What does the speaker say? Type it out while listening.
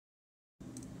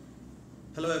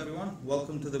Hello everyone,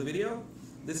 welcome to the video.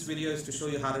 This video is to show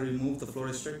you how to remove the flow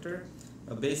restrictor.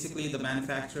 Basically, the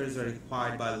manufacturers are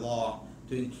required by law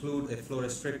to include a flow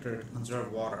restrictor to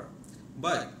conserve water.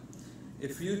 But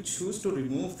if you choose to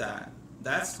remove that,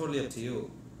 that's totally up to you.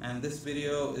 And this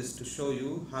video is to show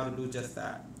you how to do just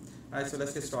that. Alright, so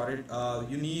let's get started.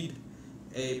 You need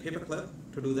a paper clip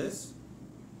to do this,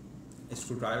 a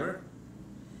screwdriver,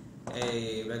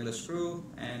 a regular screw,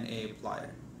 and a plier.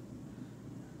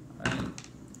 Alright.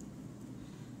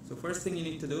 So first thing you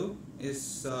need to do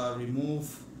is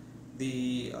remove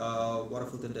the water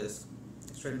filter disc.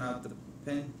 Straighten out the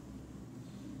pin,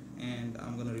 and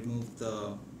I'm going to remove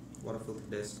the water filter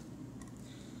disc.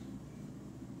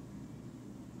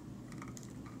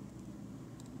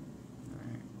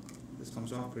 Alright. This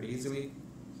comes off pretty easily.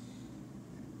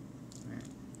 Alright.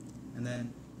 And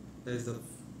then there's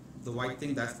the white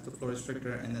thing, that's the flow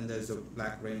restrictor, and then there's a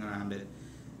black ring around it.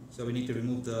 So we need to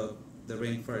remove the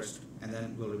ring first, and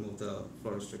then we'll remove the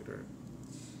flow restrictor.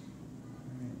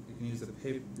 Right. You can use the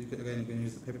paper. You can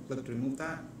use the paper clip to remove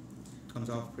that. Comes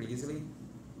off pretty easily.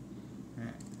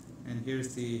 Right. And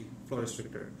here's the flow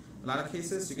restrictor. A lot of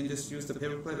cases you can just use the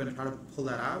paper clip and try to pull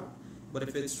that out. But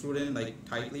if it's screwed in like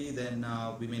tightly, then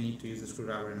we may need to use a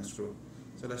screwdriver and a screw.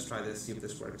 So let's try this. See if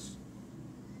this works.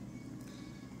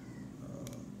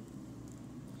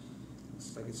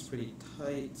 Looks like it's pretty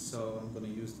tight, so I'm going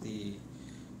to use the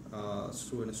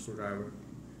screw and a screwdriver.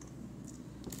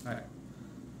 Alright.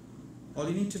 All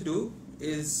you need to do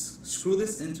is screw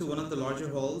this into one of the larger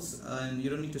holes, and you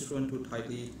don't need to screw in too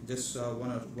tightly. Just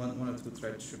one or two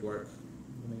threads should work.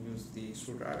 I'm going to use the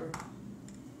screwdriver.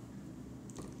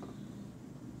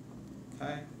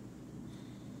 Okay.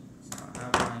 So I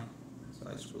have mine. So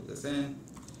I screw this in.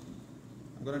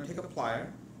 I'm going to take a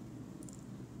plier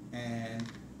and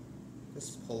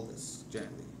just pull this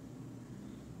gently.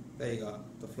 There you go.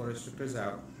 The flow restrictor is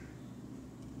out.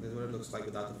 This is what it looks like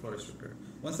without the flow restrictor.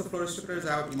 Once the flow restrictor is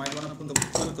out, you might want to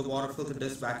put the water filter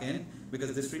disc back in,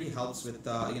 because this really helps with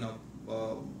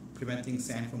preventing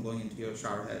sand from going into your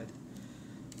shower head.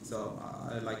 So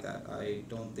I like that. I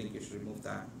don't think you should remove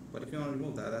that. But if you want to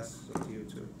remove that, that's up to you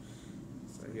too.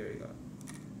 So here you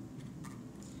go.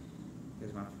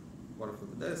 Here's my water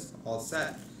filter disc, all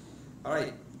set. All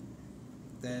right.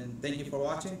 Then thank you for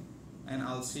watching, and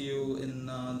I'll see you in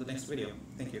the next video.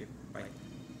 Thank you. Bye.